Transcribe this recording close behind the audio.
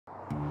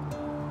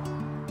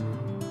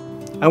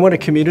I want a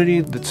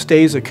community that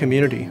stays a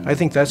community. I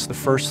think that's the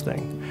first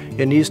thing.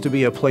 It needs to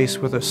be a place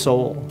with a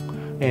soul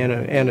and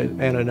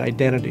an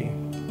identity.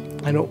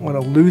 I don't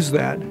want to lose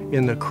that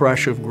in the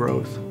crush of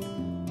growth.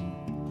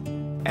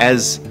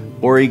 As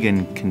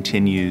Oregon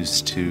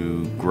continues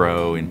to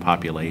grow in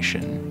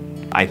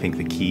population, I think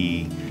the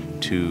key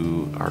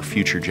to our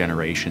future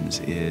generations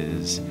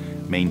is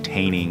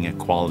maintaining a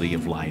quality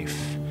of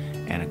life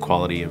and a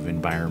quality of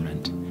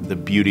environment. The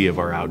beauty of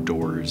our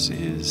outdoors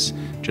is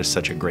just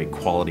such a great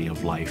quality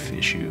of life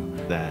issue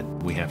that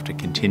we have to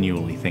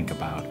continually think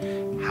about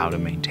how to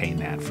maintain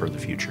that for the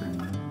future.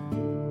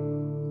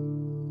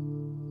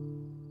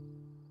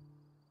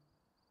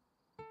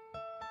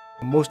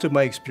 Most of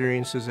my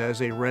experiences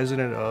as a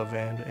resident of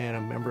and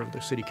a member of the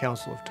City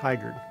Council of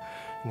Tigard,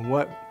 and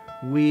what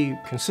we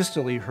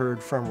consistently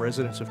heard from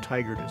residents of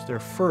Tigard is their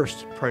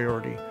first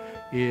priority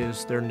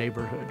is their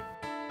neighborhood.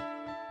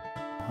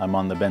 I'm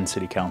on the Bend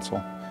City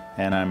Council,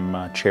 and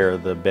I'm chair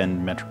of the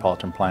Bend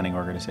Metropolitan Planning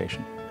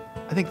Organization.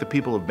 I think the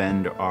people of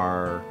Bend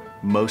are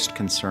most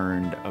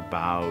concerned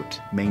about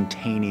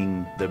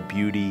maintaining the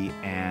beauty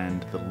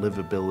and the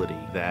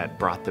livability that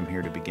brought them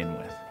here to begin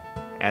with.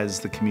 As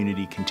the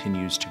community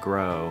continues to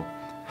grow,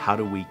 how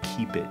do we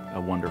keep it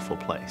a wonderful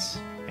place?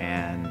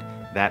 And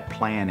that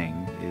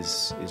planning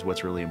is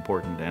what's really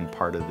important and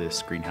part of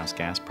this greenhouse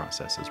gas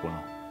process as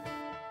well.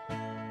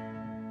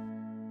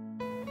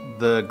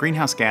 The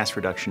Greenhouse Gas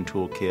Reduction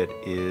Toolkit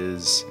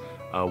is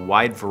a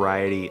wide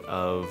variety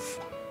of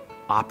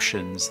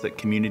options that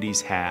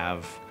communities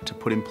have to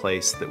put in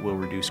place that will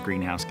reduce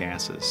greenhouse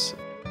gases.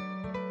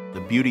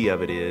 The beauty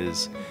of it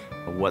is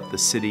what the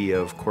city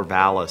of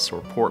Corvallis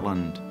or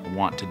Portland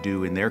want to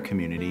do in their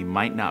community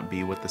might not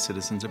be what the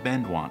citizens of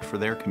Bend want for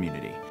their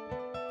community.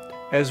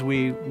 As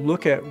we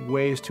look at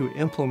ways to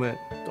implement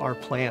our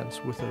plans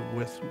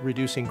with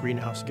reducing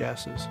greenhouse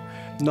gases,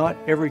 not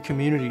every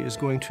community is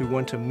going to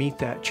want to meet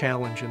that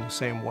challenge in the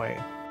same way.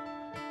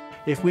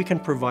 If we can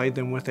provide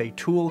them with a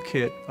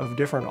toolkit of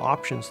different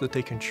options that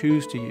they can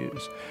choose to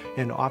use,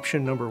 and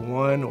option number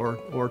 1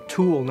 or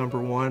tool number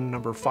 1,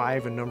 number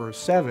 5, and number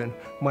 7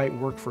 might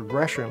work for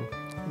Gresham,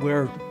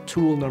 where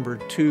tool number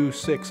 2,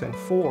 6, and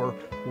 4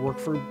 work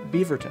for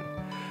Beaverton.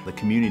 The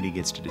community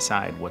gets to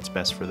decide what's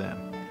best for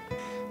them.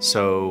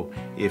 So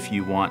if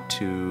you want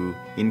to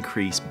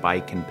increase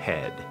bike and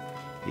ped,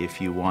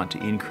 if you want to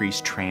increase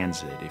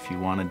transit, if you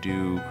want to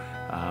do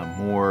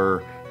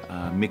more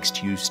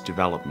mixed-use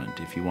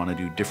development, if you want to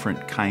do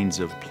different kinds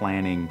of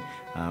planning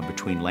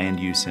between land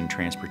use and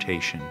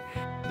transportation.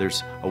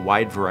 There's a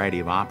wide variety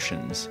of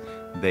options.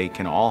 They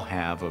can all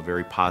have a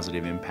very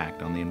positive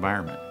impact on the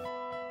environment.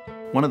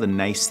 One of the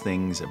nice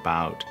things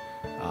about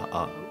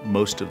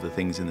most of the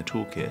things in the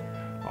toolkit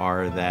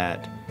are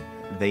that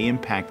they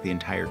impact the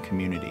entire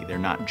community. They're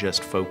not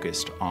just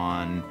focused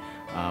on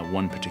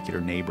one particular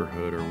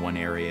neighborhood or one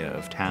area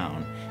of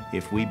town.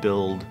 If we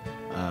build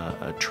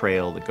a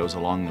trail that goes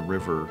along the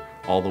river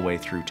all the way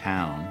through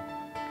town,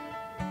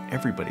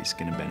 everybody's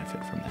going to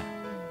benefit from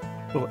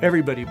that. Well,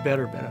 everybody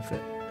better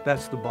benefit.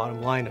 That's the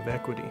bottom line of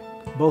equity.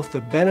 Both the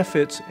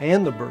benefits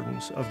and the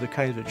burdens of the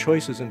kinds of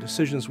choices and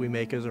decisions we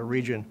make as a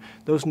region,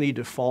 those need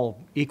to fall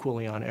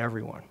equally on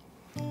everyone.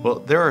 Well,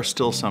 there are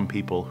still some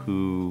people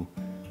who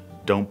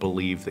don't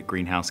believe that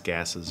greenhouse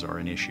gases are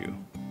an issue.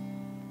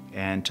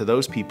 And to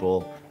those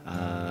people,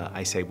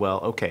 I say, well,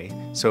 okay,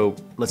 so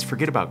let's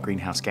forget about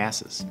greenhouse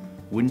gases.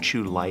 Wouldn't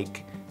you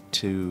like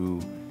to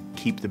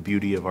keep the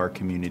beauty of our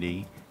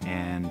community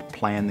and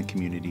plan the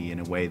community in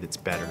a way that's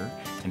better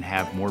and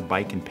have more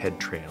bike and ped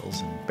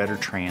trails and better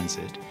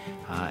transit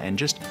and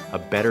just a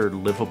better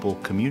livable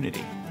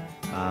community?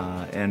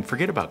 And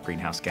forget about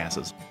greenhouse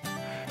gases.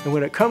 And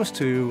when it comes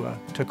to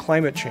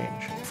climate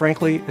change,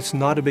 frankly, it's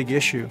not a big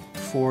issue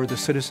for the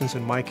citizens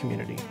in my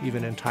community,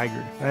 even in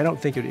Tigard. And I don't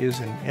think it is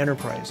in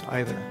Enterprise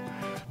either.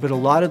 But a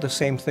lot of the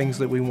same things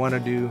that we want to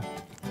do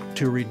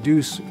to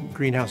reduce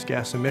greenhouse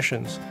gas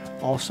emissions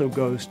also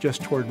goes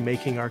just toward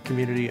making our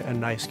community a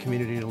nice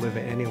community to live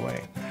in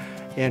anyway.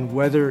 And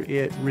whether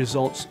it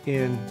results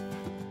in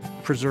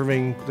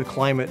preserving the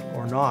climate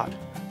or not,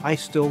 I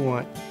still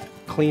want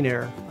clean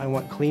air, I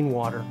want clean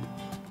water.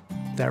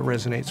 That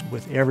resonates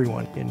with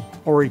everyone in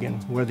Oregon,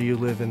 whether you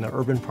live in the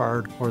urban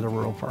part or the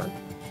rural part.